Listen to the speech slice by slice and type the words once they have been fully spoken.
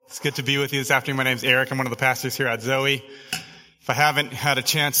It's good to be with you this afternoon. My name is Eric. I'm one of the pastors here at Zoe. If I haven't had a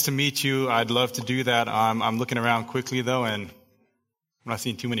chance to meet you, I'd love to do that. I'm looking around quickly, though, and I'm not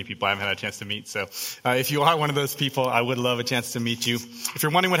seeing too many people I haven't had a chance to meet. So if you are one of those people, I would love a chance to meet you. If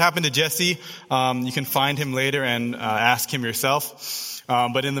you're wondering what happened to Jesse, you can find him later and ask him yourself.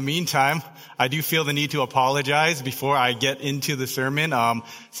 But in the meantime, I do feel the need to apologize before I get into the sermon,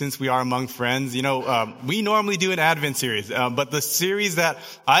 since we are among friends. You know, we normally do an Advent series, but the series that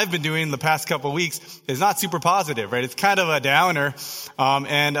I've been doing the past couple of weeks is not super positive, right? It's kind of a downer,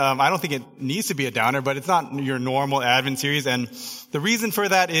 and I don't think it needs to be a downer, but it's not your normal Advent series. And the reason for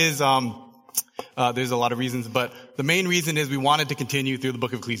that is, there's a lot of reasons, but the main reason is we wanted to continue through the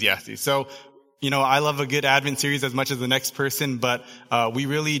book of Ecclesiastes. So, you know, I love a good Advent series as much as the next person, but we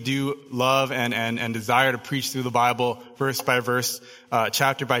really do love and desire to preach through the Bible verse by verse,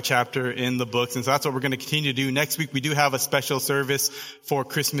 chapter by chapter in the books. And so that's what we're going to continue to do. Next week, we do have a special service for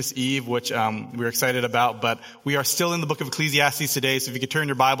Christmas Eve, which we're excited about. But we are still in the book of Ecclesiastes today. So if you could turn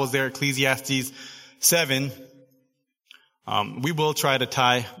your Bibles there, Ecclesiastes 7. We will try to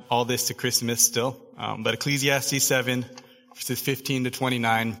tie all this to Christmas still. But Ecclesiastes 7, verses 15 to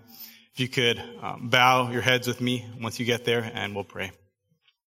 29. If you could bow your heads with me once you get there, and we'll pray.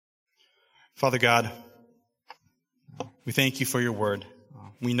 Father God, we thank you for your word.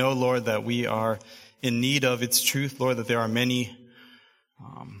 We know, Lord, that we are in need of its truth, Lord, that there are many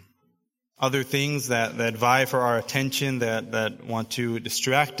other things that vie for our attention, that want to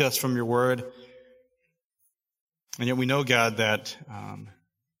distract us from your word. And yet we know, God, that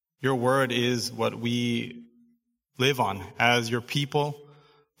your word is what we live on as your people.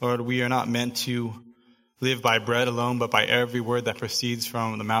 Lord, we are not meant to live by bread alone, but by every word that proceeds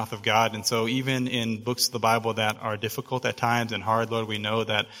from the mouth of God. And so even in books of the Bible that are difficult at times and hard, Lord, we know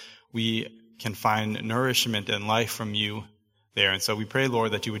that we can find nourishment and life from you there. And so we pray,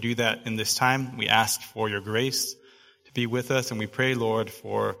 Lord, that you would do that in this time. We ask for your grace to be with us, and we pray, Lord,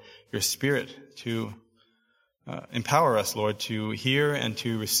 for your Spirit to empower us, Lord, to hear and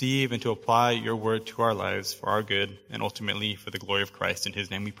to receive and to apply your word to our lives for our good and ultimately for the glory of Christ. In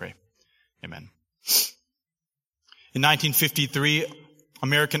his name we pray. Amen. In 1953,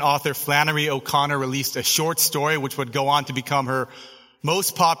 American author Flannery O'Connor released a short story which would go on to become her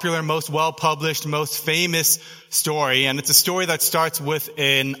most popular, most well-published, most famous story. And it's a story that starts with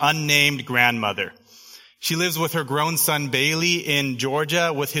an unnamed grandmother. She lives with her grown son, Bailey, in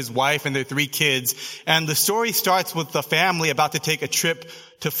Georgia with his wife and their 3 kids. And the story starts with the family about to take a trip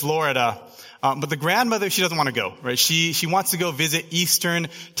to Florida. But the grandmother, she doesn't want to go, right? She wants to go visit eastern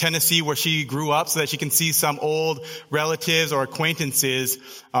Tennessee where she grew up so that she can see some old relatives or acquaintances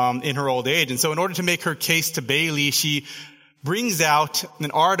in her old age. And so in order to make her case to Bailey, she brings out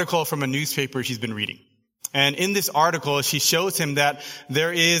an article from a newspaper she's been reading. And in this article, she shows him that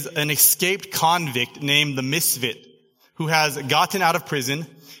there is an escaped convict named the Misfit who has gotten out of prison,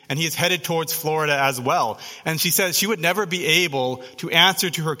 and he is headed towards Florida as well. And she says she would never be able to answer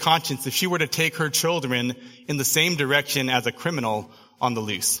to her conscience if she were to take her children in the same direction as a criminal on the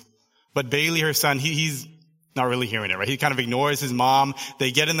loose. But Bailey, her son, he's not really hearing it, right? He kind of ignores his mom.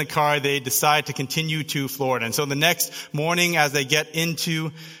 They get in the car. They decide to continue to Florida. And so the next morning, as they get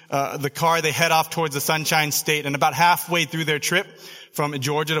into the car, they head off towards the Sunshine State. And about halfway through their trip from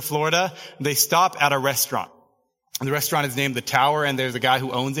Georgia to Florida, they stop at a restaurant. And the restaurant is named The Tower, and there's a guy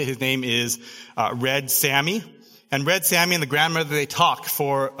who owns it. His name is Red Sammy. And Red Sammy and the grandmother, they talk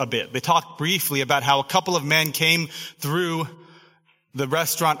for a bit. They talk briefly about how a couple of men came through the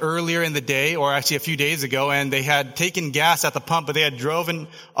restaurant earlier in the day, or actually a few days ago, and they had taken gas at the pump, but they had driven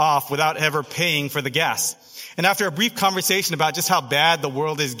off without ever paying for the gas. And after a brief conversation about just how bad the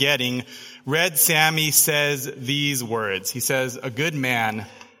world is getting, Red Sammy says these words. He says, "A good man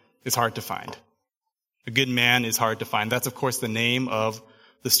is hard to find." A good man is hard to find. That's, of course, the name of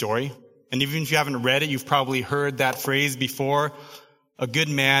the story. And even if you haven't read it, you've probably heard that phrase before. A good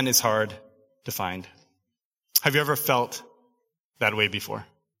man is hard to find. Have you ever felt that way before?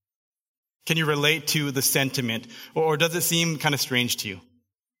 Can you relate to the sentiment? Or does it seem kind of strange to you?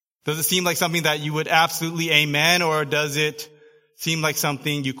 Does it seem like something that you would absolutely amen, or does it seem like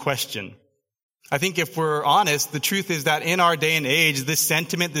something you question? I think if we're honest, the truth is that in our day and age, this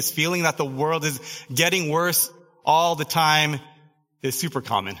sentiment, this feeling that the world is getting worse all the time is super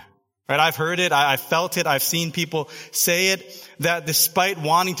common. Right? I've heard it, I've felt it, I've seen people say it, that despite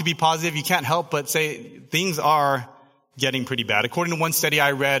wanting to be positive, you can't help but say things are getting pretty bad. According to one study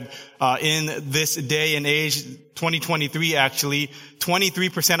I read in this day and age, 2023 actually,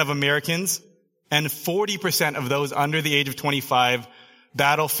 23% of Americans and 40% of those under the age of 25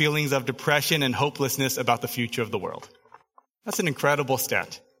 battle feelings of depression and hopelessness about the future of the world. That's an incredible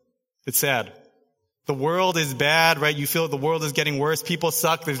stat. It's sad. The world is bad, right? You feel the world is getting worse. People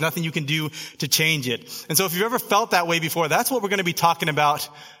suck. There's nothing you can do to change it. And so if you've ever felt that way before, that's what we're going to be talking about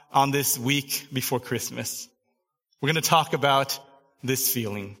on this week before Christmas. We're going to talk about this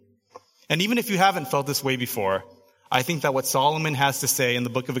feeling. And even if you haven't felt this way before, I think that what Solomon has to say in the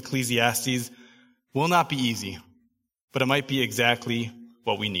book of Ecclesiastes will not be easy, but it might be exactly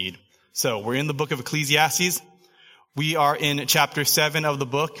what we need. So we're in the book of Ecclesiastes. We are in chapter 7 of the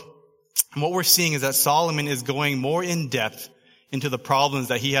book. And what we're seeing is that Solomon is going more in depth into the problems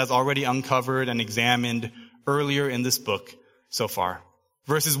that he has already uncovered and examined earlier in this book so far.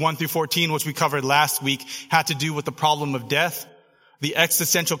 Verses 1 through 14, which we covered last week, had to do with the problem of death, the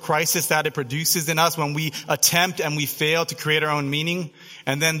existential crisis that it produces in us when we attempt and we fail to create our own meaning.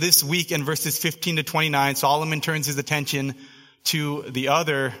 And then this week in verses 15 to 29, Solomon turns his attention to the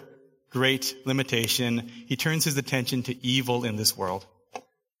other great limitation. He turns his attention to evil in this world.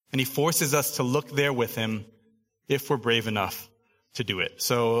 And he forces us to look there with him if we're brave enough to do it.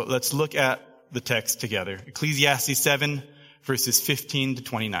 So let's look at the text together. Ecclesiastes 7, verses 15 to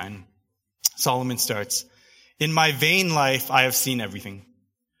 29. Solomon starts, "In my vain life I have seen everything.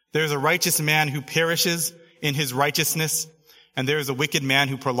 There is a righteous man who perishes in his righteousness, and there is a wicked man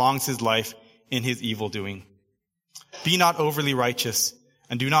who prolongs his life in his evil doing. Be not overly righteous,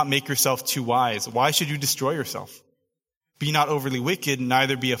 and do not make yourself too wise. Why should you destroy yourself? Be not overly wicked,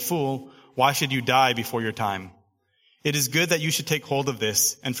 neither be a fool. Why should you die before your time? It is good that you should take hold of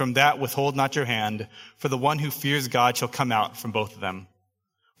this, and from that withhold not your hand, for the one who fears God shall come out from both of them.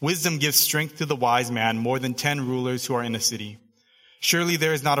 Wisdom gives strength to the wise man more than 10 rulers who are in a city. Surely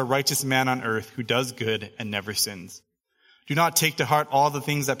there is not a righteous man on earth who does good and never sins. Do not take to heart all the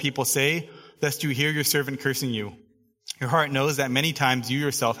things that people say, lest you hear your servant cursing you. Your heart knows that many times you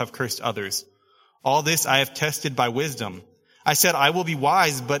yourself have cursed others. All this I have tested by wisdom. I said, I will be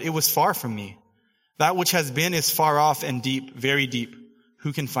wise, but it was far from me. That which has been is far off and deep, very deep.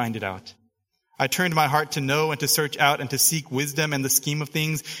 Who can find it out? I turned my heart to know and to search out and to seek wisdom and the scheme of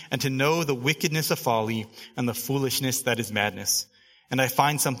things and to know the wickedness of folly and the foolishness that is madness. And I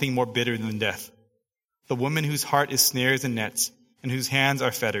find something more bitter than death. The woman whose heart is snares and nets and whose hands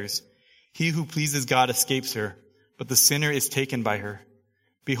are fetters. He who pleases God escapes her, but the sinner is taken by her.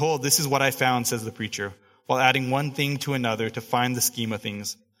 Behold, this is what I found, says the preacher, while adding one thing to another to find the scheme of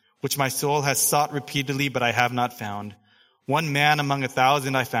things, which my soul has sought repeatedly, but I have not found. One man among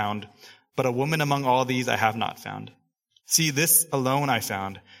 1,000 I found, but a woman among all these I have not found. See, this alone I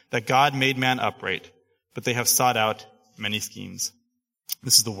found, that God made man upright, but they have sought out many schemes.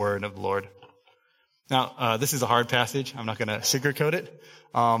 This is the word of the Lord. Now, this is a hard passage. I'm not going to sugarcoat it.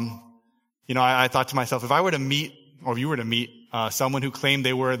 I thought to myself, if I were to meet, or if you were to meet, someone who claimed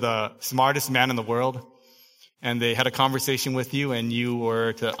they were the smartest man in the world, and they had a conversation with you, and you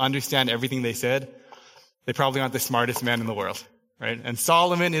were to understand everything they said, they probably aren't the smartest man in the world, right? And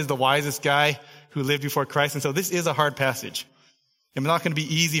Solomon is the wisest guy who lived before Christ, and so this is a hard passage. It's not going to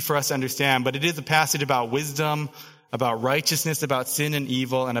be easy for us to understand, but it is a passage about wisdom, about righteousness, about sin and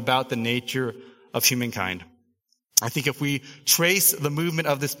evil, and about the nature of humankind. I think if we trace the movement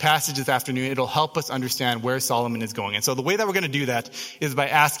of this passage this afternoon, it'll help us understand where Solomon is going. And so the way that we're going to do that is by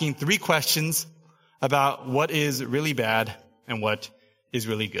asking 3 questions about what is really bad and what is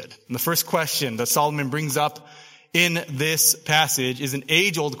really good. And the first question that Solomon brings up in this passage is an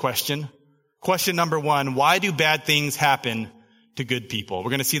age-old question. Question number 1, why do bad things happen to good people?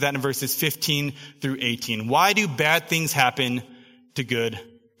 We're going to see that in verses 15 through 18. Why do bad things happen to good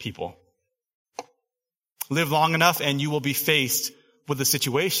people? Live long enough and you will be faced with a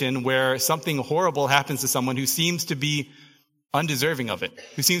situation where something horrible happens to someone who seems to be undeserving of it,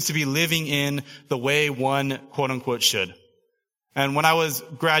 who seems to be living in the way one quote-unquote should. And when I was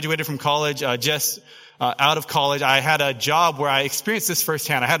graduated from college, out of college, I had a job where I experienced this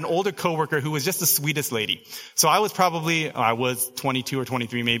firsthand. I had an older coworker who was just the sweetest lady. So I was 22 or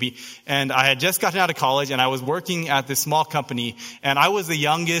 23 maybe, and I had just gotten out of college and I was working at this small company, and I was the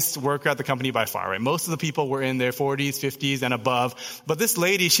youngest worker at the company by far, right? Most of the people were in their 40s, 50s and above. But this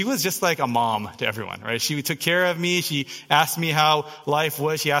lady, she was just like a mom to everyone, right? She took care of me. She asked me how life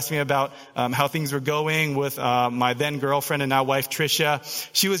was. She asked me about how things were going with my then girlfriend and now wife Trisha.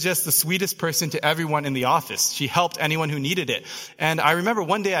 She was just the sweetest person to everyone in the office. She helped anyone who needed it. And I remember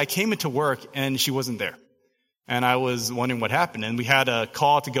one day I came into work and she wasn't there. And I was wondering what happened. And we had a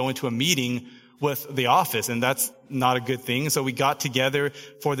call to go into a meeting with the office, and that's not a good thing. So we got together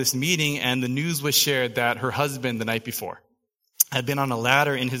for this meeting, and the news was shared that her husband the night before had been on a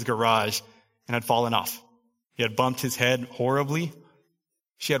ladder in his garage and had fallen off. He had bumped his head horribly.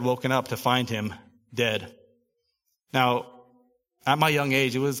 She had woken up to find him dead. Now, at my young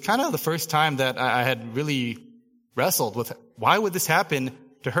age, it was kind of the first time that I had really wrestled with why would this happen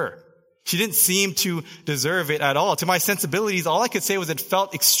to her? She didn't seem to deserve it at all. To my sensibilities, all I could say was it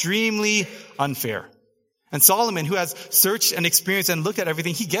felt extremely unfair. And Solomon, who has searched and experienced and looked at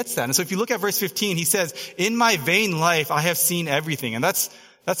everything, he gets that. And so if you look at verse 15, he says, in my vain life, I have seen everything. And that's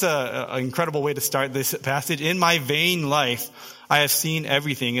an incredible way to start this passage. In my vain life, I have seen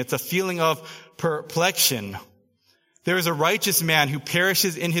everything. It's a feeling of perplexion. There is a righteous man who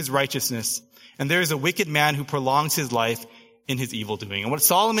perishes in his righteousness, and there is a wicked man who prolongs his life in his evil doing. And what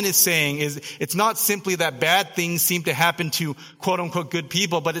Solomon is saying is it's not simply that bad things seem to happen to quote unquote good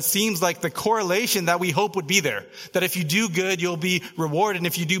people, but it seems like the correlation that we hope would be there. That if you do good, you'll be rewarded, and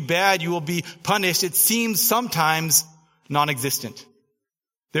if you do bad, you will be punished. It seems sometimes non-existent.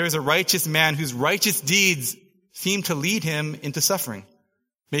 There is a righteous man whose righteous deeds seem to lead him into suffering.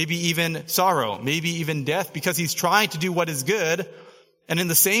 Maybe even sorrow, maybe even death, because he's trying to do what is good. And in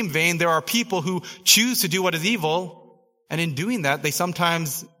the same vein, there are people who choose to do what is evil, and in doing that, they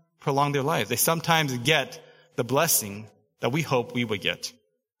sometimes prolong their lives. They sometimes get the blessing that we hope we would get.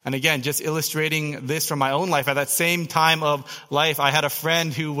 And again, just illustrating this from my own life, at that same time of life, I had a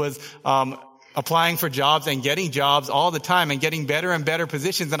friend who was applying for jobs and getting jobs all the time and getting better and better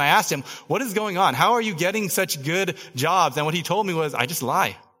positions. And I asked him, what is going on? How are you getting such good jobs? And what he told me was, I just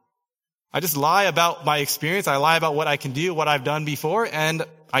lie. I just lie about my experience. I lie about what I can do, what I've done before, and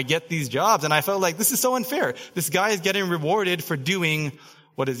I get these jobs. And I felt like this is so unfair. This guy is getting rewarded for doing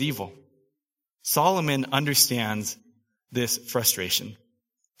what is evil. Solomon understands this frustration.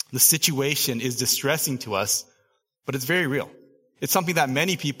 The situation is distressing to us, but it's very real. It's something that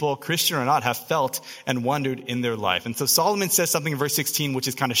many people, Christian or not, have felt and wondered in their life. And so Solomon says something in verse 16, which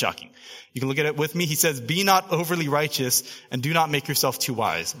is kind of shocking. You can look at it with me. He says, be not overly righteous and do not make yourself too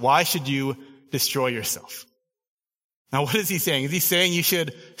wise. Why should you destroy yourself? Now, what is he saying? Is he saying you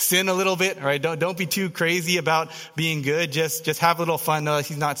should sin a little bit, right? Don't be too crazy about being good. Just have a little fun. No,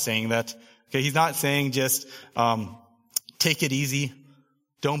 he's not saying that. Okay. He's not saying just, take it easy.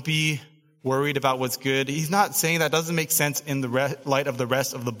 Don't be worried about what's good. He's not saying that. Doesn't make sense in the light of the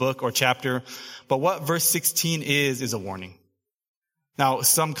rest of the book or chapter. But what verse 16 is a warning. Now,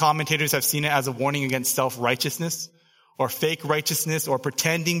 some commentators have seen it as a warning against self-righteousness or fake righteousness or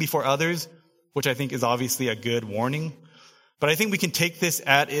pretending before others, which I think is obviously a good warning. But I think we can take this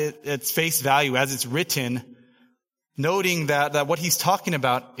at its face value as it's written, noting that what he's talking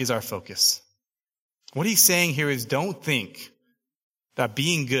about is our focus. What he's saying here is don't think that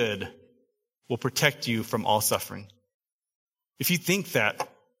being good will protect you from all suffering. If you think that,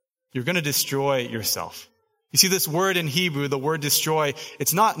 you're going to destroy yourself. You see, this word in Hebrew, the word destroy,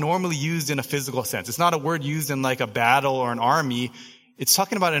 it's not normally used in a physical sense. It's not a word used in like a battle or an army. It's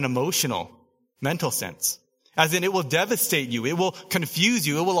talking about an emotional, mental sense. As in, it will devastate you. It will confuse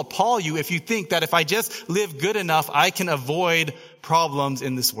you. It will appall you if you think that if I just live good enough, I can avoid problems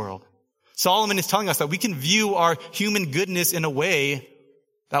in this world. Solomon is telling us that we can view our human goodness in a way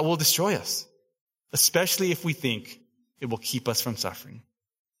that will destroy us, especially if we think it will keep us from suffering.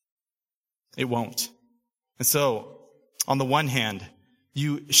 It won't. And so, on the one hand,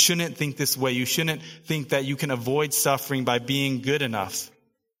 you shouldn't think this way. You shouldn't think that you can avoid suffering by being good enough.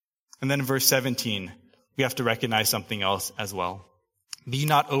 And then in verse 17, we have to recognize something else as well. Be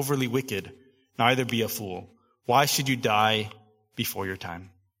not overly wicked, neither be a fool. Why should you die before your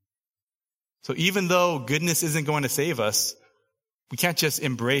time? So even though goodness isn't going to save us, we can't just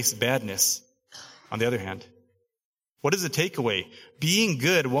embrace badness. On the other hand, what is the takeaway? Being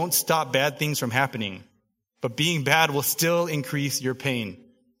good won't stop bad things from happening, but being bad will still increase your pain.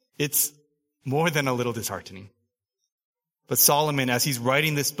 It's more than a little disheartening. But Solomon, as he's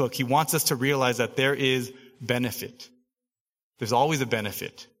writing this book, he wants us to realize that there is benefit. There's always a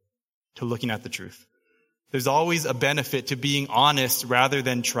benefit to looking at the truth. There's always a benefit to being honest rather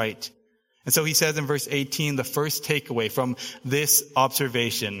than trite. And so he says in verse 18, the first takeaway from this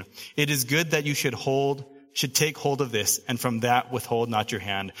observation, it is good that you should take hold of this, and from that withhold not your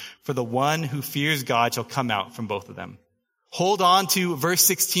hand. For the one who fears God shall come out from both of them. Hold on to verse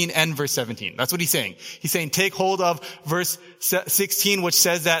 16 and verse 17. That's what he's saying. He's saying take hold of verse 16, which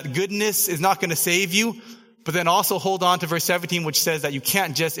says that goodness is not going to save you, but then also hold on to verse 17, which says that you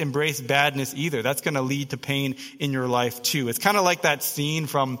can't just embrace badness either. That's going to lead to pain in your life too. It's kind of like that scene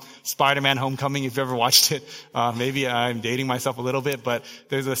from Spider-Man Homecoming, if you've ever watched it. Maybe I'm dating myself a little bit, but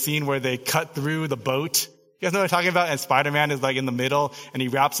there's a scene where they cut through the boat. You guys know what I'm talking about? And Spider-Man is like in the middle, and he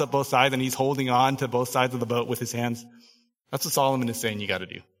wraps up both sides, and he's holding on to both sides of the boat with his hands. That's what Solomon is saying you got to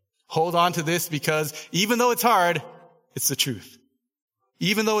do. Hold on to this, because even though it's hard, it's the truth.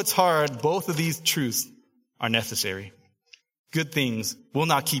 Even though it's hard, both of these truths are necessary. good things will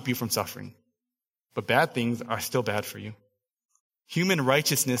not keep you from suffering, but bad things are still bad for you. Human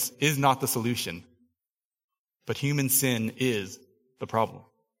righteousness is not the solution, but human sin is the problem.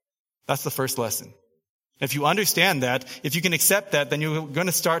 That's the first lesson. If you understand that, if you can accept that, then you're going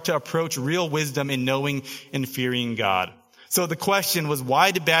to start to approach real wisdom in knowing and fearing God. So the question was,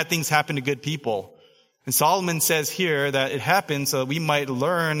 why do bad things happen to good people? And Solomon says here that it happens so that we might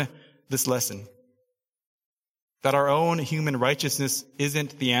learn this lesson. That our own human righteousness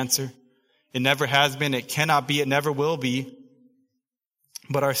isn't the answer. It never has been, it cannot be, it never will be.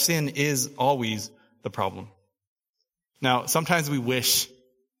 But our sin is always the problem. Now, sometimes we wish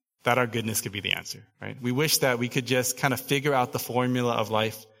that our goodness could be the answer, right? We wish that we could just kind of figure out the formula of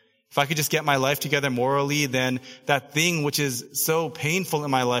life. If I could just get my life together morally, then that thing which is so painful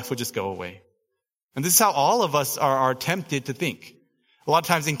in my life would just go away. And this is how all of us are tempted to think. A lot of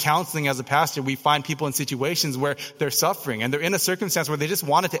times in counseling as a pastor, we find people in situations where they're suffering and they're in a circumstance where they just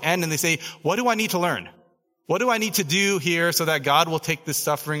want it to end and they say, what do I need to learn? What do I need to do here so that God will take this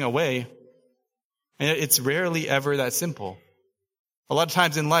suffering away? And it's rarely ever that simple. A lot of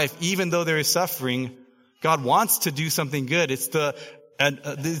times in life, even though there is suffering, God wants to do something good. It's the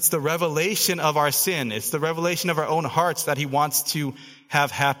revelation of our sin. It's the revelation of our own hearts that he wants to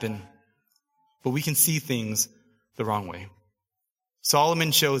have happen. But we can see things the wrong way.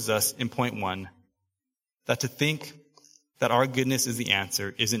 Solomon shows us in point 1 that to think that our goodness is the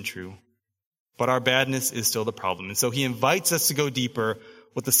answer isn't true, but our badness is still the problem. And so he invites us to go deeper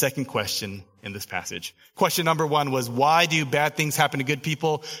with the second question in this passage. Question number 1 was, why do bad things happen to good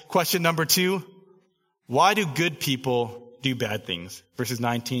people? Question number 2, why do good people do bad things? Verses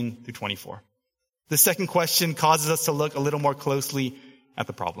 19 through 24. The second question causes us to look a little more closely at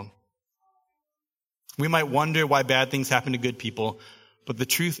the problem. We might wonder why bad things happen to good people, but the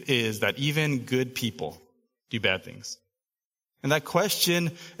truth is that even good people do bad things. And that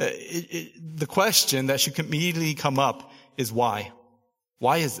question, the question that should immediately come up is why?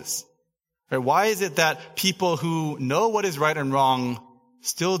 Why is this? Or why is it that people who know what is right and wrong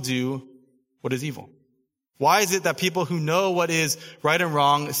still do what is evil? Why is it that people who know what is right and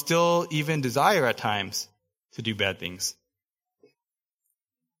wrong still even desire at times to do bad things?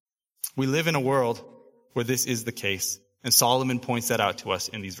 We live in a world where this is the case, and Solomon points that out to us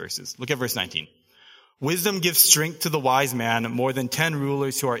in these verses. Look at verse 19. Wisdom gives strength to the wise man more than 10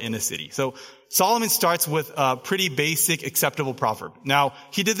 rulers who are in a city. So Solomon starts with a pretty basic, acceptable proverb. Now,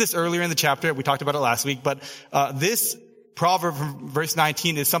 he did this earlier in the chapter. We talked about it last week. But this proverb from verse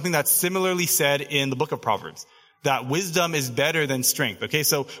 19 is something that's similarly said in the book of Proverbs, that wisdom is better than strength. Okay,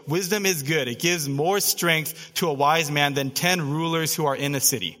 so wisdom is good. It gives more strength to a wise man than 10 rulers who are in a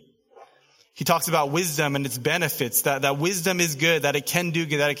city. He talks about wisdom and its benefits, that wisdom is good, that it can do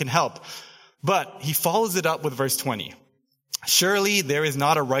good, that it can help. But he follows it up with verse 20. Surely there is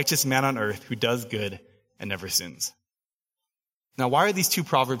not a righteous man on earth who does good and never sins. Now, why are these two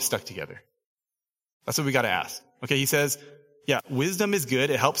proverbs stuck together? That's what we got to ask. Okay, he says, yeah, wisdom is good.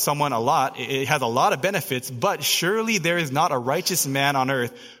 It helps someone a lot. It has a lot of benefits, but surely there is not a righteous man on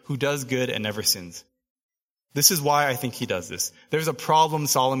earth who does good and never sins. This is why I think he does this. There's a problem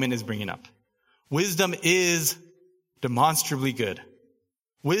Solomon is bringing up. Wisdom is demonstrably good.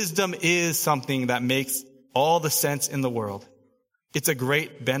 Wisdom is something that makes all the sense in the world. It's a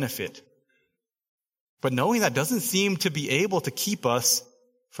great benefit. But knowing that doesn't seem to be able to keep us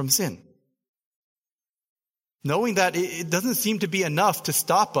from sin. Knowing that it doesn't seem to be enough to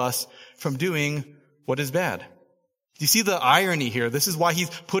stop us from doing what is bad. Do you see the irony here? This is why he's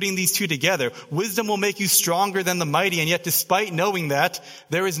putting these two together. Wisdom will make you stronger than the mighty, and yet despite knowing that,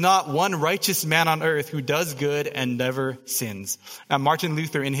 there is not one righteous man on earth who does good and never sins. Now, Martin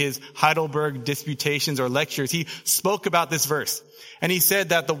Luther, in his Heidelberg disputations or lectures, he spoke about this verse. And he said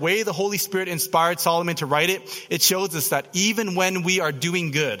that the way the Holy Spirit inspired Solomon to write it, it shows us that even when we are doing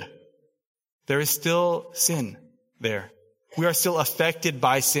good, there is still sin there. We are still affected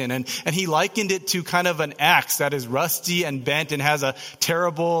by sin. And he likened it to kind of an axe that is rusty and bent and has a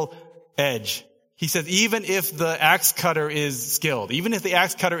terrible edge. He says even if the axe cutter is skilled, even if the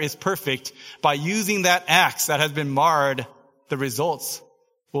axe cutter is perfect, by using that axe that has been marred, the results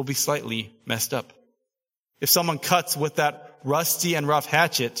will be slightly messed up. If someone cuts with that rusty and rough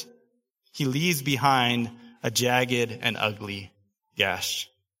hatchet, he leaves behind a jagged and ugly gash.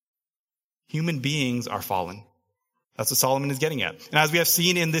 Human beings are fallen. That's what Solomon is getting at. And as we have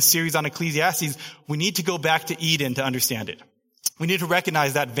seen in this series on Ecclesiastes, we need to go back to Eden to understand it. We need to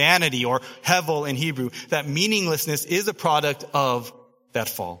recognize that vanity, or hevel in Hebrew, that meaninglessness is a product of that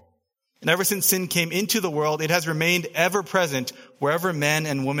fall. And ever since sin came into the world, it has remained ever present wherever men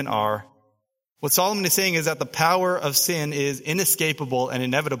and women are. What Solomon is saying is that the power of sin is inescapable and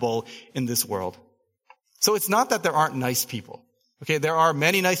inevitable in this world. So it's not that there aren't nice people. Okay, there are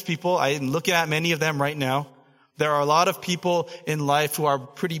many nice people. I am looking at many of them right now. There are a lot of people in life who are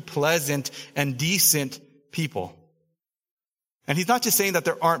pretty pleasant and decent people. And he's not just saying that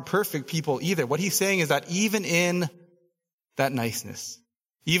there aren't perfect people either. What he's saying is that even in that niceness,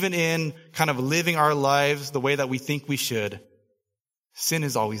 even in kind of living our lives the way that we think we should, sin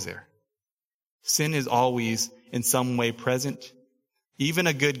is always there. Sin is always in some way present. Even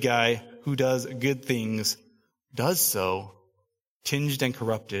a good guy who does good things does so tinged and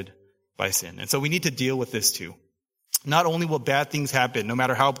corrupted by sin. And so we need to deal with this too. Not only will bad things happen, no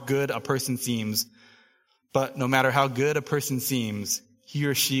matter how good a person seems, but no matter how good a person seems, he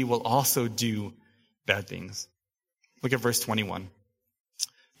or she will also do bad things. Look at verse 21.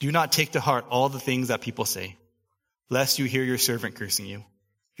 Do not take to heart all the things that people say, lest you hear your servant cursing you.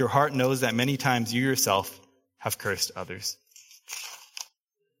 Your heart knows that many times you yourself have cursed others.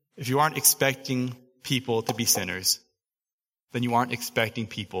 If you aren't expecting people to be sinners, then you aren't expecting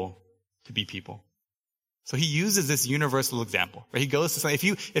people to be people. So he uses this universal example, right? He goes to say,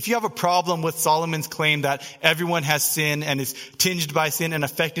 if you have a problem with Solomon's claim that everyone has sin and is tinged by sin and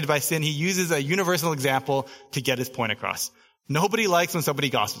affected by sin, he uses a universal example to get his point across. Nobody likes when somebody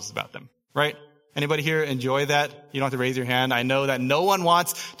gossips about them, right? Anybody here enjoy that? You don't have to raise your hand. I know that no one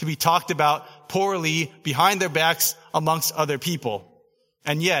wants to be talked about poorly behind their backs amongst other people.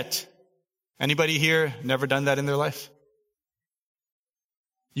 And yet, anybody here never done that in their life?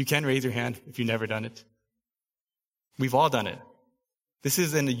 You can raise your hand if you've never done it. We've all done it. This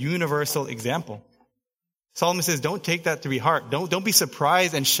is a universal example. Solomon says, don't take that to be heart. Don't be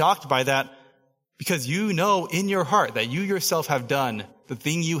surprised and shocked by that, because you know in your heart that you yourself have done the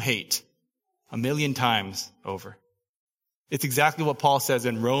thing you hate 1,000,000 times over. It's exactly what Paul says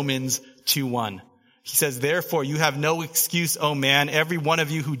in Romans 2:1. He says, therefore, you have no excuse, O man, every one of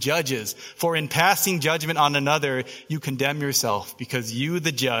you who judges. For in passing judgment on another, you condemn yourself, because you,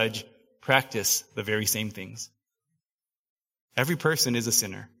 the judge, practice the very same things. Every person is a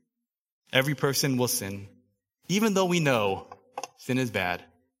sinner. Every person will sin, even though we know sin is bad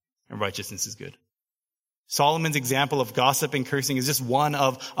and righteousness is good. Solomon's example of gossip and cursing is just one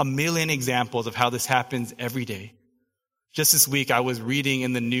of 1,000,000 examples of how this happens every day. Just this week, I was reading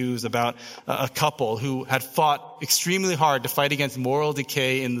in the news about a couple who had fought extremely hard to fight against moral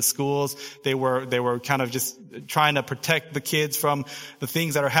decay in the schools. They were kind of just trying to protect the kids from the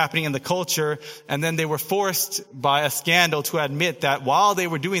things that are happening in the culture. And then they were forced by a scandal to admit that while they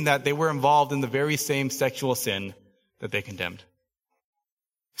were doing that, they were involved in the very same sexual sin that they condemned.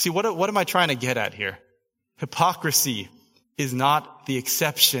 See, what am I trying to get at here? Hypocrisy is not the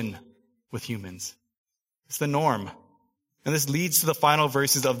exception with humans. It's the norm. And this leads to the final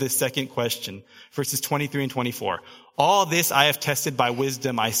verses of this second question, verses 23 and 24. All this I have tested by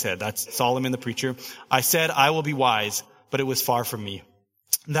wisdom, I said. That's Solomon the preacher. I said, I will be wise, but it was far from me.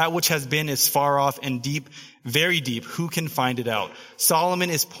 That which has been is far off and deep, very deep. Who can find it out?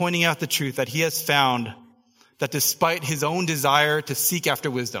 Solomon is pointing out the truth that he has found, that despite his own desire to seek after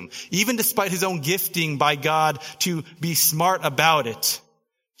wisdom, even despite his own gifting by God to be smart about it,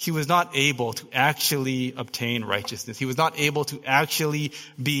 he was not able to actually obtain righteousness. He was not able to actually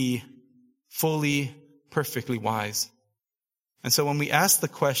be fully, perfectly wise. And so when we ask the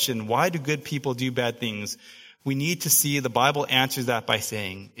question, why do good people do bad things? We need to see the Bible answers that by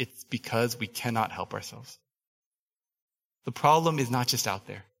saying, it's because we cannot help ourselves. The problem is not just out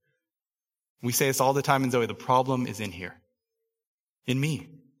there. We say this all the time in Zoe. The problem is in here. In me.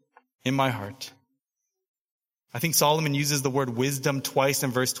 In my heart. I think Solomon uses the word wisdom twice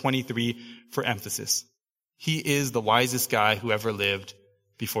in verse 23 for emphasis. He is the wisest guy who ever lived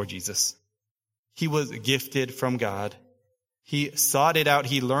before Jesus. He was gifted from God. He sought it out.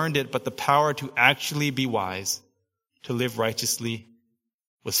 He learned it, but the power to actually be wise, to live righteously,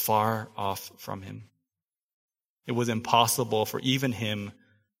 was far off from him. It was impossible for even him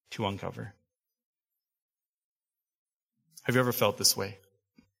to uncover. Have you ever felt this way?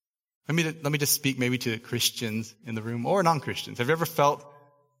 Let me just speak maybe to Christians in the room or non-Christians. Have you ever felt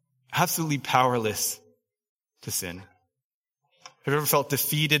absolutely powerless to sin? Have you ever felt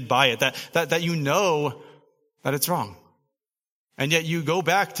defeated by it? That you know that it's wrong. And yet you go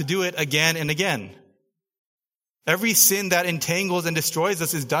back to do it again and again. Every sin that entangles and destroys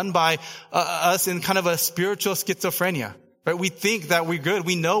us is done by us in kind of a spiritual schizophrenia. Right? We think that we're good.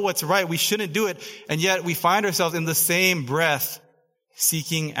 We know what's right. We shouldn't do it. And yet we find ourselves in the same breath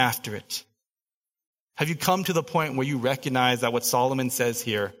seeking after it. Have you come to the point where you recognize that what Solomon says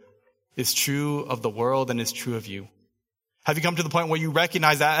here is true of the world and is true of you? Have you come to the point where you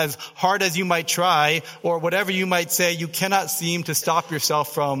recognize that as hard as you might try, or whatever you might say, you cannot seem to stop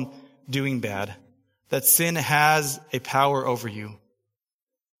yourself from doing bad? That sin has a power over you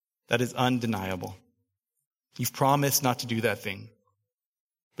that is undeniable. You've promised not to do that thing,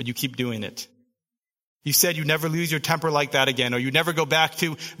 but you keep doing it. You said you never lose your temper like that again, or you never go back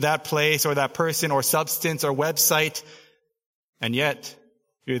to that place or that person or substance or website, and yet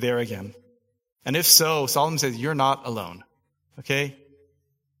you're there again. And if so, Solomon says you're not alone. Okay?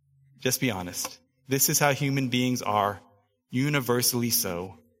 Just be honest. This is how human beings are, universally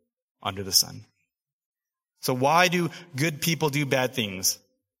so, under the sun. So why do good people do bad things?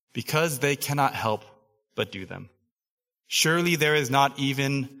 Because they cannot help but do them. Surely there is not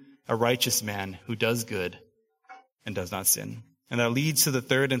even a righteous man who does good and does not sin. And that leads to the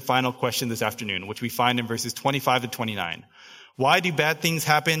third and final question this afternoon, which we find in verses 25 to 29. Why do bad things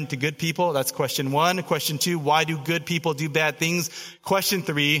happen to good people? That's question 1. Question 2, why do good people do bad things? Question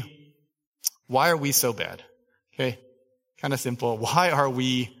 3, why are we so bad? Okay, kind of simple. Why are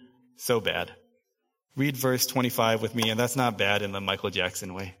we so bad? Read verse 25 with me, and that's not bad in the Michael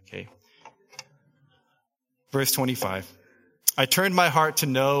Jackson way. Okay. Verse 25. I turned my heart to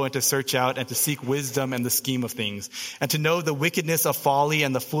know and to search out and to seek wisdom and the scheme of things, and to know the wickedness of folly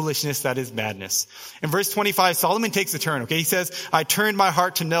and the foolishness that is madness. In verse 25, Solomon takes a turn, okay? He says, I turned my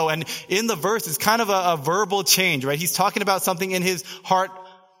heart to know. And in the verse, it's kind of a verbal change, right? He's talking about something in his heart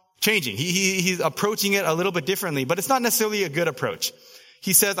changing. He's approaching it a little bit differently, but it's not necessarily a good approach.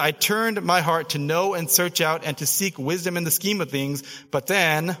 He says, I turned my heart to know and search out and to seek wisdom in the scheme of things, but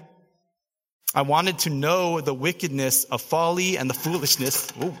then I wanted to know the wickedness of folly and the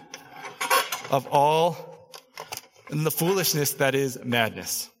foolishness of all, and the foolishness that is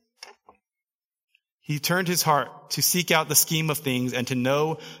madness. He turned his heart to seek out the scheme of things and to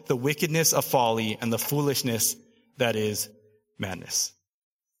know the wickedness of folly and the foolishness that is madness.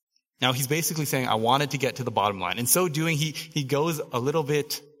 Now, he's basically saying, I wanted to get to the bottom line. In so doing, he goes a little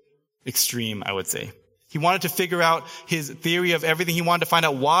bit extreme, I would say. He wanted to figure out his theory of everything. He wanted to find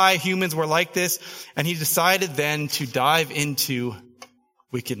out why humans were like this. And he decided then to dive into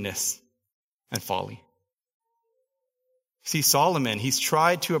wickedness and folly. See, Solomon, he's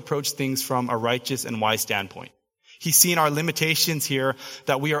tried to approach things from a righteous and wise standpoint. He's seen our limitations here,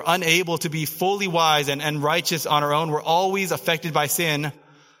 that we are unable to be fully wise and righteous on our own. We're always affected by sin.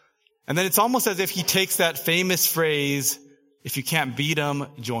 And then it's almost as if he takes that famous phrase, if you can't beat them,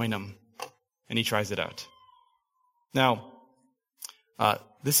 join them. And he tries it out. Now,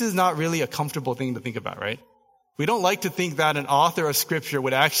 this is not really a comfortable thing to think about, right? We don't like to think that an author of Scripture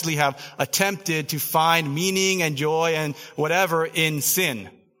would actually have attempted to find meaning and joy and whatever in sin.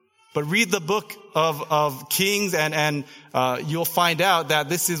 But read the book of Kings and you'll find out that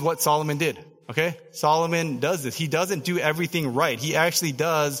this is what Solomon did, okay? Solomon does this. He doesn't do everything right. He actually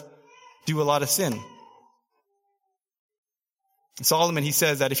does do a lot of sin. Solomon, he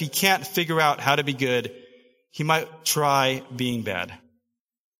says that if he can't figure out how to be good, he might try being bad.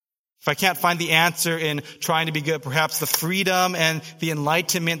 If I can't find the answer in trying to be good, perhaps the freedom and the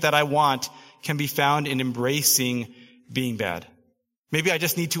enlightenment that I want can be found in embracing being bad. Maybe I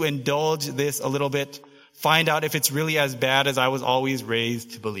just need to indulge this a little bit, find out if it's really as bad as I was always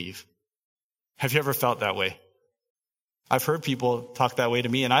raised to believe. Have you ever felt that way? I've heard people talk that way to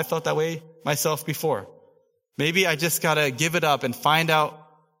me, and I felt that way myself before. Maybe I just gotta give it up and find out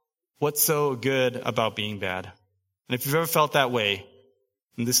what's so good about being bad. And if you've ever felt that way,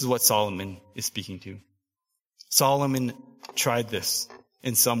 then this is what Solomon is speaking to. Solomon tried this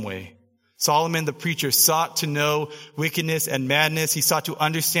in some way. Solomon, the preacher, sought to know wickedness and madness. He sought to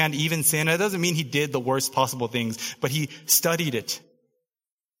understand even sin. That doesn't mean he did the worst possible things, but he studied it.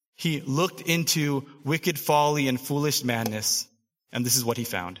 He looked into wicked folly and foolish madness, and this is what he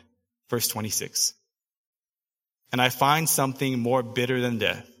found. Verse 26. And I find something more bitter than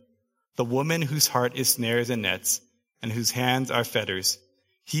death. The woman whose heart is snares and nets, and whose hands are fetters.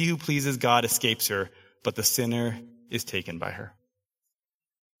 He who pleases God escapes her, but the sinner is taken by her.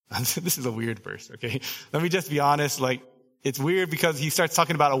 This is a weird verse, okay? Let me just be honest, it's weird because he starts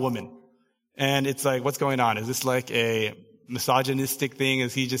talking about a woman. And it's like, what's going on? Is this like a misogynistic thing?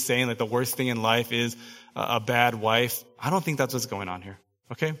 Is he just saying that the worst thing in life is a bad wife? I don't think that's what's going on here,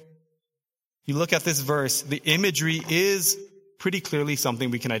 okay? You look at this verse, the imagery is pretty clearly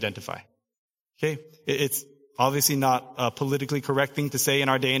something we can identify. Okay? It's obviously not a politically correct thing to say in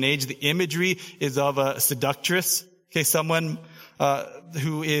our day and age. The imagery is of a seductress. Okay, someone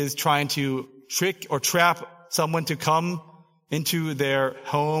who is trying to trick or trap someone to come into their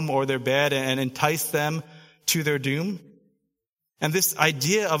home or their bed and entice them to their doom. And this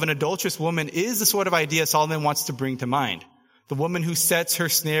idea of an adulterous woman is the sort of idea Solomon wants to bring to mind. The woman who sets her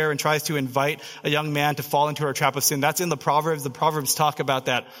snare and tries to invite a young man to fall into her trap of sin. That's in the Proverbs. The Proverbs talk about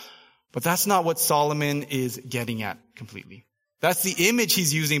that. But that's not what Solomon is getting at completely. That's the image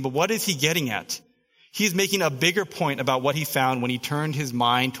he's using, but what is he getting at? He's making a bigger point about what he found when he turned his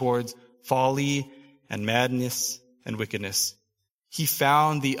mind towards folly and madness and wickedness. He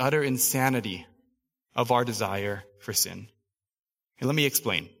found the utter insanity of our desire for sin. And let me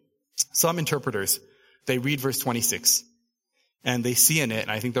explain. Some interpreters, they read verse 26, and they see in it, and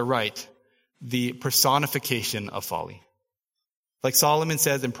I think they're right, the personification of folly. Like Solomon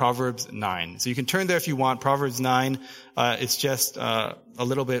says in Proverbs 9. So you can turn there if you want. Proverbs 9 is just a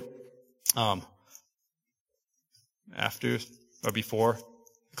little bit after or before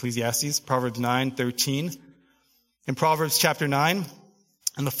Ecclesiastes. Proverbs 9:13. In Proverbs chapter 9,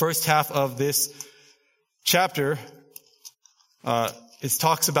 in the first half of this chapter, it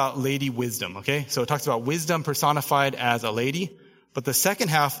talks about Lady Wisdom, okay? So it talks about wisdom personified as a lady. But the second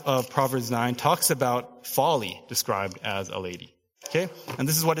half of Proverbs 9 talks about folly described as a lady. Okay? And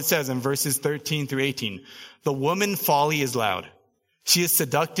this is what it says in verses 13 through 18. The woman folly is loud. She is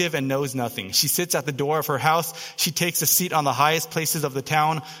seductive and knows nothing. She sits at the door of her house. She takes a seat on the highest places of the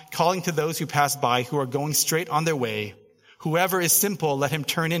town, calling to those who pass by, who are going straight on their way. Whoever is simple, let him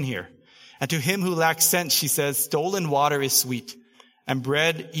turn in here. And to him who lacks sense, she says, stolen water is sweet, and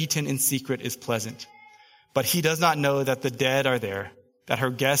bread eaten in secret is pleasant. But he does not know that the dead are there, that her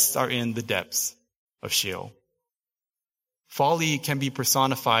guests are in the depths of Sheol. Folly can be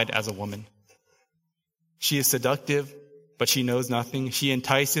personified as a woman. She is seductive, but she knows nothing. She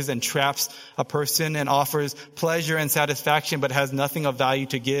entices and traps a person and offers pleasure and satisfaction, but has nothing of value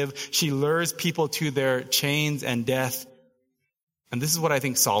to give. She lures people to their chains and death. And this is what I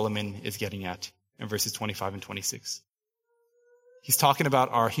think Solomon is getting at in verses 25 and 26. He's talking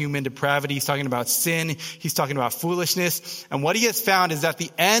about our human depravity. He's talking about sin. He's talking about foolishness. And what he has found is that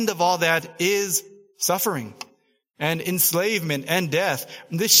the end of all that is suffering and enslavement and death.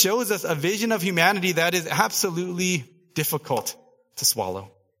 And this shows us a vision of humanity that is absolutely difficult to swallow.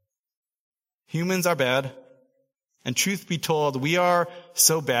 Humans are bad. And truth be told, we are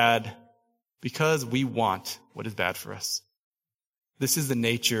so bad because we want what is bad for us. This is the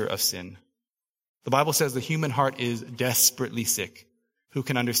nature of sin. The Bible says the human heart is desperately sick. Who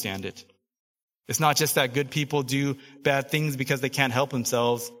can understand it? It's not just that good people do bad things because they can't help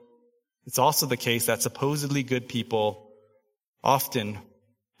themselves. It's also the case that supposedly good people often,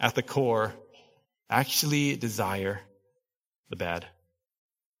 at the core, actually desire the bad.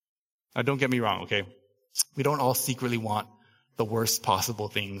 Now, don't get me wrong, okay? We don't all secretly want the worst possible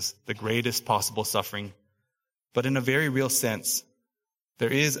things, the greatest possible suffering. But in a very real sense, there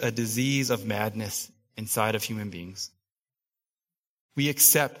is a disease of madness inside of human beings. We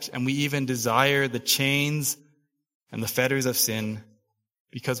accept and we even desire the chains and the fetters of sin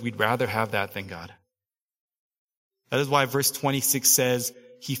because we'd rather have that than God. That is why verse 26 says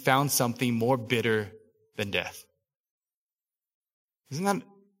he found something more bitter than death. Isn't that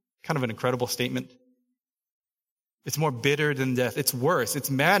kind of an incredible statement? It's more bitter than death. It's worse.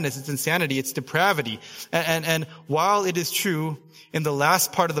 It's madness. It's insanity. It's depravity. And while it is true in the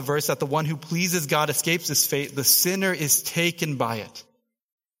last part of the verse that the one who pleases God escapes his fate, the sinner is taken by it.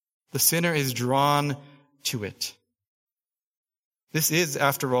 The sinner is drawn to it. This is,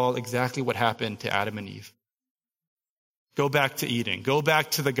 after all, exactly what happened to Adam and Eve. Go back to Eden. Go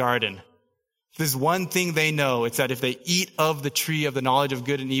back to the garden. There's one thing they know. It's that if they eat of the tree of the knowledge of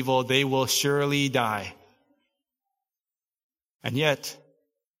good and evil, they will surely die. And yet,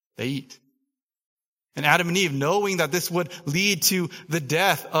 they eat. And Adam and Eve, knowing that this would lead to the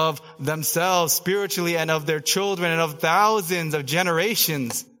death of themselves spiritually and of their children and of thousands of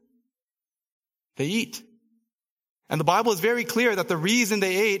generations, they eat. And the Bible is very clear that the reason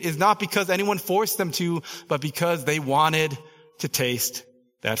they ate is not because anyone forced them to, but because they wanted to taste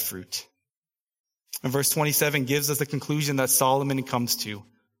that fruit. And verse 27 gives us the conclusion that Solomon comes to.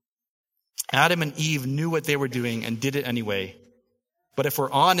 Adam and Eve knew what they were doing and did it anyway. But if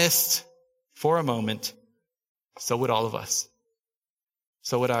we're honest for a moment, so would all of us.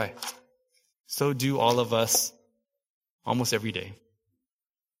 So would I. So do all of us almost every day.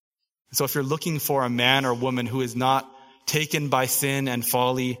 So if you're looking for a man or woman who is not taken by sin and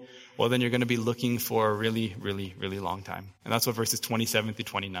folly, well, then you're going to be looking for a really, really, really long time. And that's what verses 27 through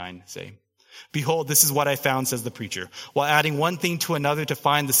 29 say. Behold, this is what I found, says the preacher, while adding one thing to another to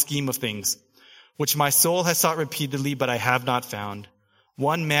find the scheme of things, which my soul has sought repeatedly, but I have not found.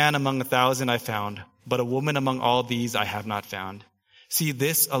 One man among 1,000 I found, but a woman among all these I have not found. See,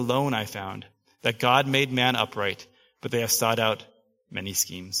 this alone I found, that God made man upright, but they have sought out many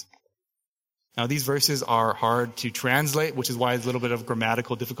schemes. Now, these verses are hard to translate, which is why there's a little bit of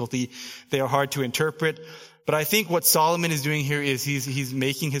grammatical difficulty. They are hard to interpret. But I think what Solomon is doing here is he's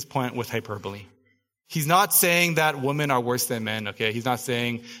making his point with hyperbole. He's not saying that women are worse than men, okay? He's not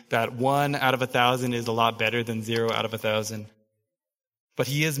saying that 1 out of 1,000 is a lot better than 0 out of 1,000. But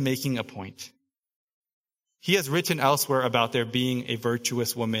he is making a point. He has written elsewhere about there being a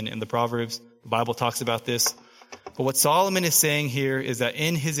virtuous woman in the Proverbs. The Bible talks about this. But what Solomon is saying here is that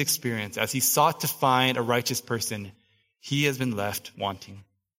in his experience, as he sought to find a righteous person, he has been left wanting.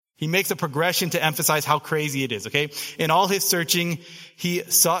 He makes a progression to emphasize how crazy it is, okay? In all his searching, he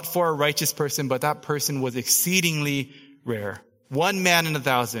sought for a righteous person, but that person was exceedingly rare. 1 man in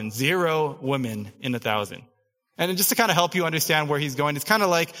 1,000, 0 women in 1,000. And just to kind of help you understand where he's going, it's kind of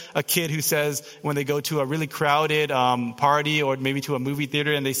like a kid who says when they go to a really crowded party or maybe to a movie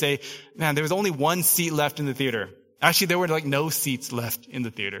theater and they say, man, there was only 1 seat left in the theater. Actually, there were like no seats left in the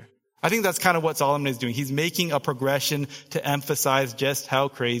theater. I think that's kind of what Solomon is doing. He's making a progression to emphasize just how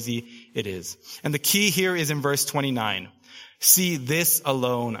crazy it is. And the key here is in verse 29. See, this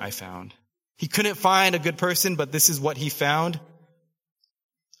alone I found. He couldn't find a good person, but this is what he found.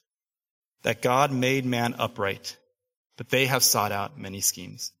 That God made man upright, but they have sought out many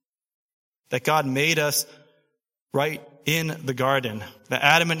schemes. That God made us right in the garden. That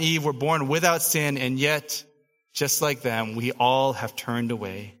Adam and Eve were born without sin, and yet, just like them, we all have turned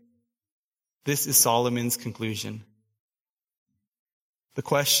away. This is Solomon's conclusion. The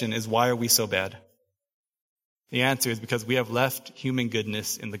question is, why are we so bad? The answer is because we have left human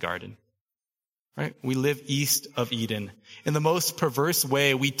goodness in the garden. Right? We live east of Eden. In the most perverse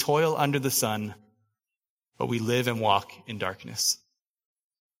way, we toil under the sun, but we live and walk in darkness.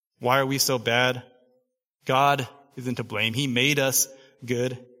 Why are we so bad? God isn't to blame. He made us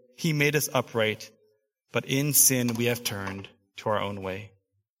good. He made us upright. But in sin, we have turned to our own way.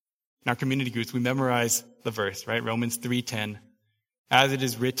 In our community groups, we memorize the verse, right? Romans 3:10. As it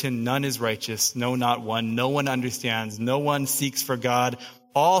is written, none is righteous, no, not one. No one understands. No one seeks for God.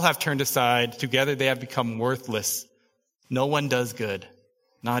 All have turned aside. Together they have become worthless. No one does good,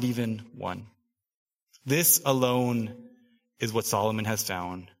 not even one. This alone is what Solomon has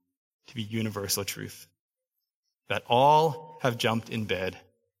found to be universal truth. That all have jumped in bed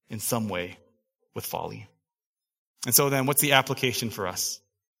in some way with folly. And so then, what's the application for us?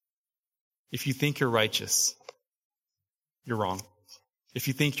 If you think you're righteous, you're wrong. If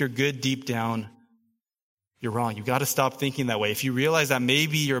you think you're good deep down, you're wrong. You've got to stop thinking that way. If you realize that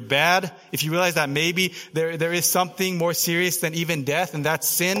maybe you're bad, if you realize that maybe there is something more serious than even death, and that's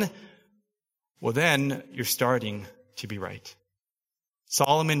sin, well then you're starting to be right.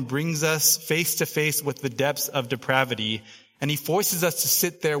 Solomon brings us face to face with the depths of depravity, and he forces us to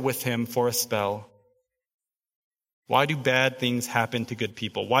sit there with him for a spell. Why do bad things happen to good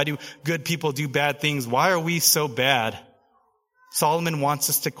people? Why do good people do bad things? Why are we so bad? Solomon wants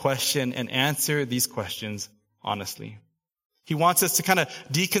us to question and answer these questions honestly. He wants us to kind of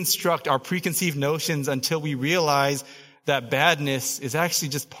deconstruct our preconceived notions until we realize that badness is actually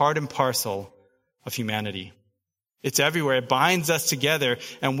just part and parcel of humanity. It's everywhere. It binds us together,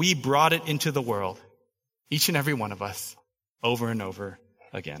 and we brought it into the world, each and every one of us, over and over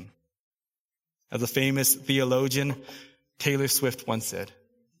again. As a famous theologian, Taylor Swift once said,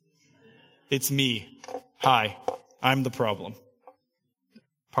 "It's me. Hi, I'm the problem."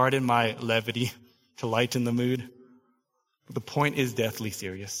 Pardon my levity to lighten the mood, but the point is deathly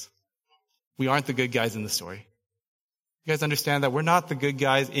serious. We aren't the good guys in the story. You guys understand that we're not the good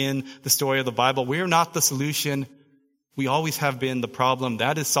guys in the story of the Bible. We're not the solution. We always have been the problem.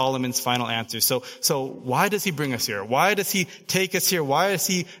 That is Solomon's final answer. So why does he bring us here? Why does he take us here? Why does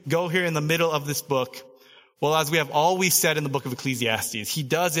he go here in the middle of this book? Well, as we have always said in the book of Ecclesiastes, he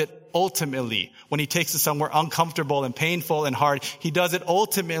does it ultimately when he takes us somewhere uncomfortable and painful and hard. He does it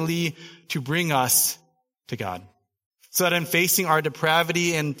ultimately to bring us to God. So that in facing our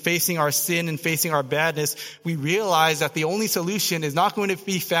depravity and facing our sin and facing our badness, we realize that the only solution is not going to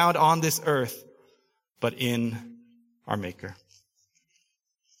be found on this earth, but in our Maker.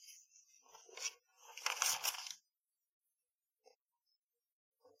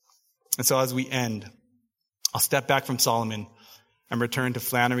 And so as we end, I'll step back from Solomon and return to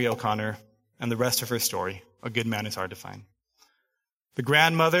Flannery O'Connor and the rest of her story. A good man is hard to find. The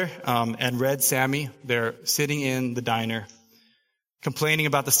grandmother and Red Sammy, they're sitting in the diner complaining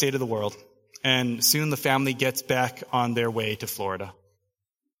about the state of the world. And soon the family gets back on their way to Florida.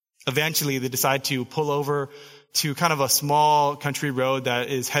 Eventually, they decide to pull over to kind of a small country road that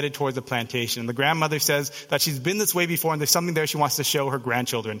is headed towards a plantation. And the grandmother says that she's been this way before and there's something there she wants to show her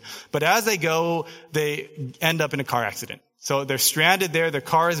grandchildren. But as they go, they end up in a car accident. So they're stranded there. Their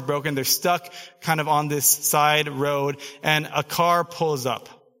car is broken. They're stuck kind of on this side road, and a car pulls up.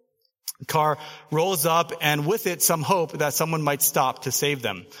 The car rolls up, and with it, some hope that someone might stop to save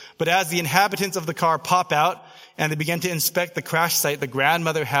them. But as the inhabitants of the car pop out and they begin to inspect the crash site, the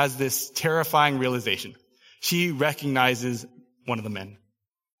grandmother has this terrifying realization. She recognizes one of the men.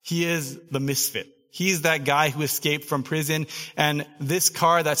 He is the misfit. He's that guy who escaped from prison, and this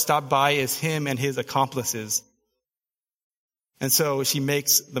car that stopped by is him and his accomplices. And so she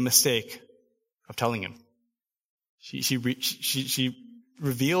makes the mistake of telling him. She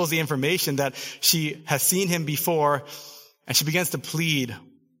reveals the information that she has seen him before, and she begins to plead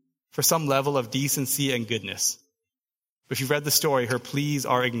for some level of decency and goodness. But if you've read the story, her pleas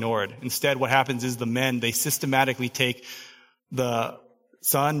are ignored. Instead, what happens is the men, they systematically take the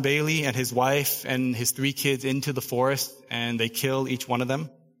son, Bailey, and his wife and his 3 kids into the forest, and they kill each one of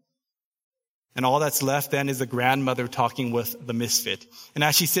them. And all that's left then is the grandmother talking with the misfit. And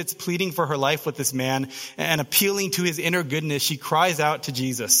as she sits pleading for her life with this man and appealing to his inner goodness, she cries out to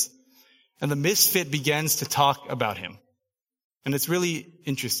Jesus. And the misfit begins to talk about him. And it's really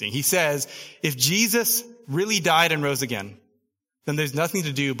interesting. He says, if Jesus really died and rose again, then there's nothing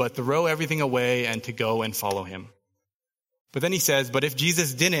to do but throw everything away and to go and follow him. But then he says, but if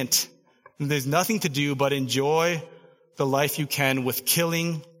Jesus didn't, then there's nothing to do but enjoy the life you can with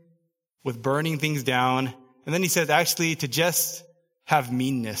killing, with burning things down. And then he says, actually, to just have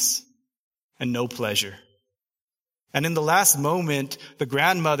meanness and no pleasure. And in the last moment, the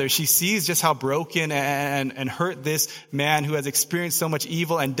grandmother, she sees just how broken and hurt this man who has experienced so much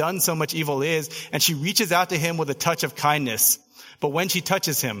evil and done so much evil is. And she reaches out to him with a touch of kindness. But when she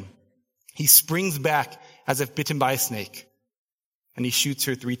touches him, he springs back as if bitten by a snake. And he shoots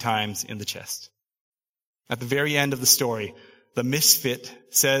her 3 times in the chest. At the very end of the story, the misfit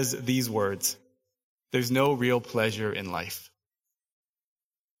says these words, there's no real pleasure in life.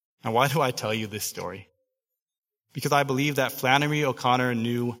 Now, why do I tell you this story? Because I believe that Flannery O'Connor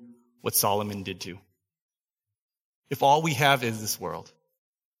knew what Solomon did too. If all we have is this world,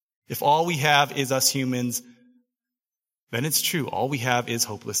 if all we have is us humans, then it's true. All we have is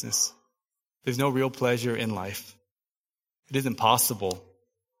hopelessness. There's no real pleasure in life. It is impossible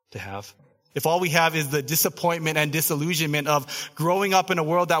to have. If all we have is the disappointment and disillusionment of growing up in a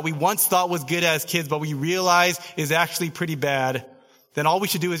world that we once thought was good as kids, but we realize is actually pretty bad, then all we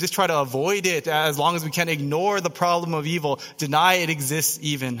should do is just try to avoid it as long as we can, ignore the problem of evil, deny it exists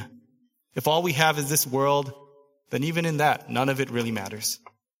even. If all we have is this world, then even in that, none of it really matters.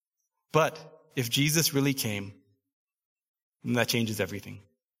 But if Jesus really came, then that changes everything.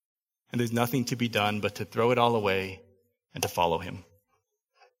 And there's nothing to be done but to throw it all away and to follow him.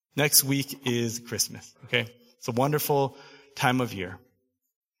 Next week is Christmas, okay? It's a wonderful time of year.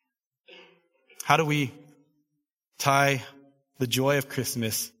 How do we tie the joy of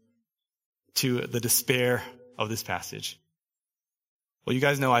Christmas to the despair of this passage? Well, you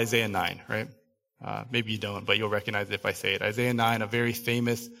guys know Isaiah 9, right? Maybe you don't, but you'll recognize it if I say it. Isaiah 9, a very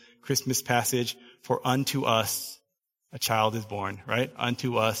famous Christmas passage. For unto us a child is born, right?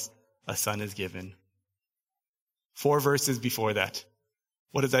 Unto us a son is given. 4 verses before that,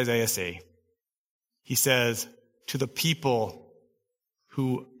 what does Isaiah say? He says, to the people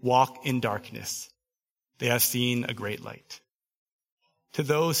who walk in darkness, they have seen a great light. To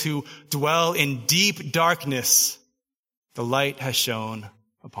those who dwell in deep darkness, the light has shone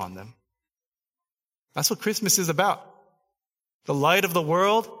upon them. That's what Christmas is about. The light of the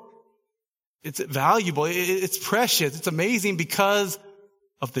world, it's valuable, it's precious, it's amazing because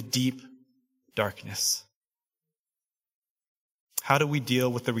of the deep darkness. How do we deal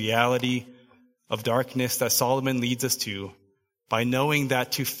with the reality of darkness that Solomon leads us to? By knowing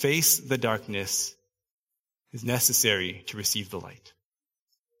that to face the darkness is necessary to receive the light.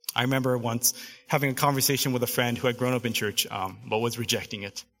 I remember once having a conversation with a friend who had grown up in church, but was rejecting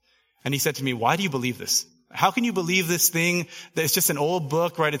it. And he said to me, why do you believe this? How can you believe this thing that it's just an old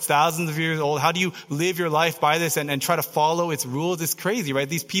book, right? It's thousands of years old. How do you live your life by this and try to follow its rules? It's crazy, right?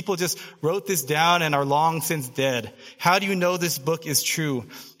 These people just wrote this down and are long since dead. How do you know this book is true?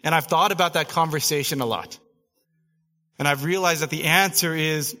 And I've thought about that conversation a lot. And I've realized that the answer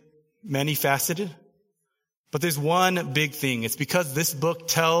is many-faceted. But there's one big thing. It's because this book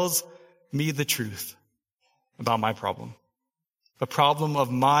tells me the truth about my problem. The problem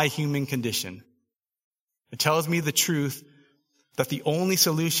of my human condition. It tells me the truth that the only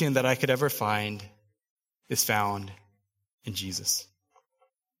solution that I could ever find is found in Jesus.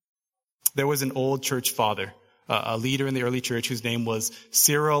 There was an old church father, a leader in the early church whose name was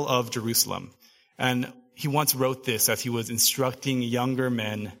Cyril of Jerusalem. And he once wrote this as he was instructing younger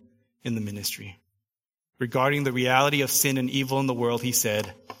men in the ministry. regarding the reality of sin and evil in the world, he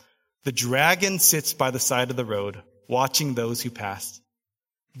said, "The dragon sits by the side of the road, watching those who pass.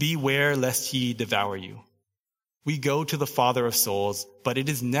 Beware lest he devour you. We go to the Father of souls, but it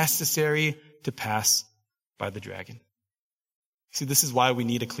is necessary to pass by the dragon." See, this is why we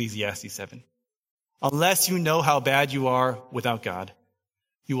need Ecclesiastes 7. Unless you know how bad you are without God,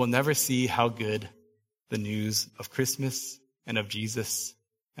 you will never see how good the news of Christmas and of Jesus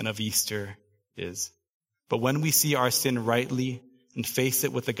and of Easter is. But when we see our sin rightly and face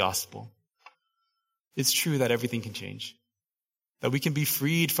it with the gospel, it's true that everything can change. That we can be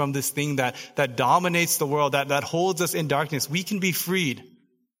freed from this thing that dominates the world, that holds us in darkness. We can be freed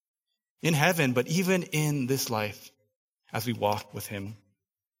in heaven, but even in this life as we walk with him.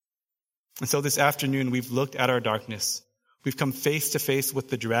 And so this afternoon, we've looked at our darkness. We've come face to face with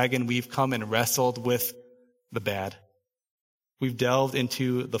the dragon. We've come and wrestled with the bad. We've delved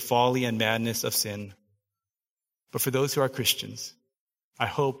into the folly and madness of sin. But for those who are Christians, I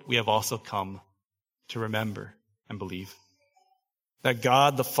hope we have also come to remember and believe that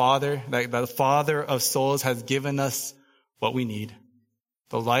God, the Father, that the Father of souls has given us what we need,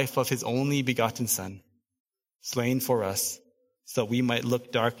 the life of his only begotten Son, slain for us, so that we might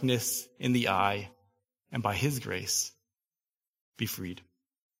look darkness in the eye and by his grace be freed.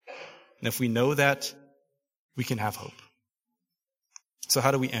 And if we know that, we can have hope. So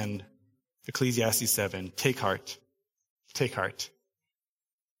how do we end Ecclesiastes 7? Take heart. Take heart.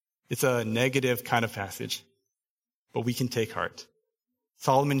 It's a negative kind of passage, but we can take heart.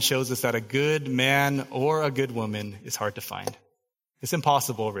 Solomon shows us that a good man or a good woman is hard to find. It's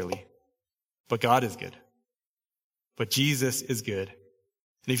impossible, really. But God is good. But Jesus is good.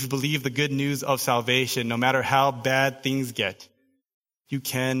 And if you believe the good news of salvation, no matter how bad things get, you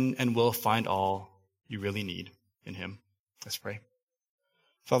can and will find all you really need in him. Let's pray.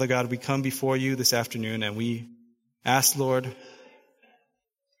 Father God, we come before you this afternoon and we ask, Lord,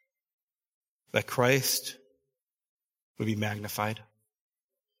 that Christ would be magnified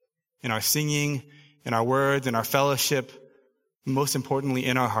in our singing, in our words, in our fellowship, most importantly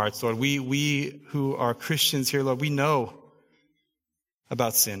in our hearts, Lord. We who are Christians here, Lord, we know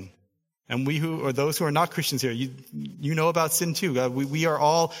about sin. And those who are not Christians here, you know about sin too. God, we are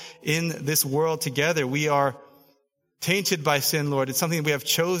all in this world together. We are tainted by sin, Lord. It's something we have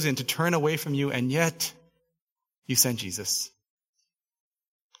chosen to turn away from you, and yet you sent Jesus.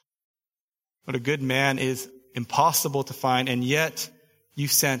 What a good man is impossible to find, and yet you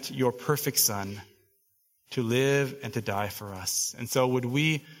sent your perfect Son to live and to die for us. And so would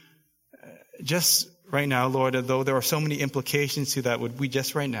we just right now, Lord, though there are so many implications to that, would we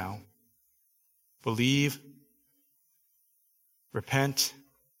just right now believe, repent,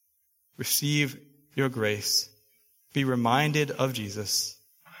 receive your grace, be reminded of Jesus,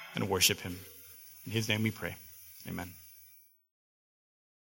 and worship him. In his name we pray. Amen.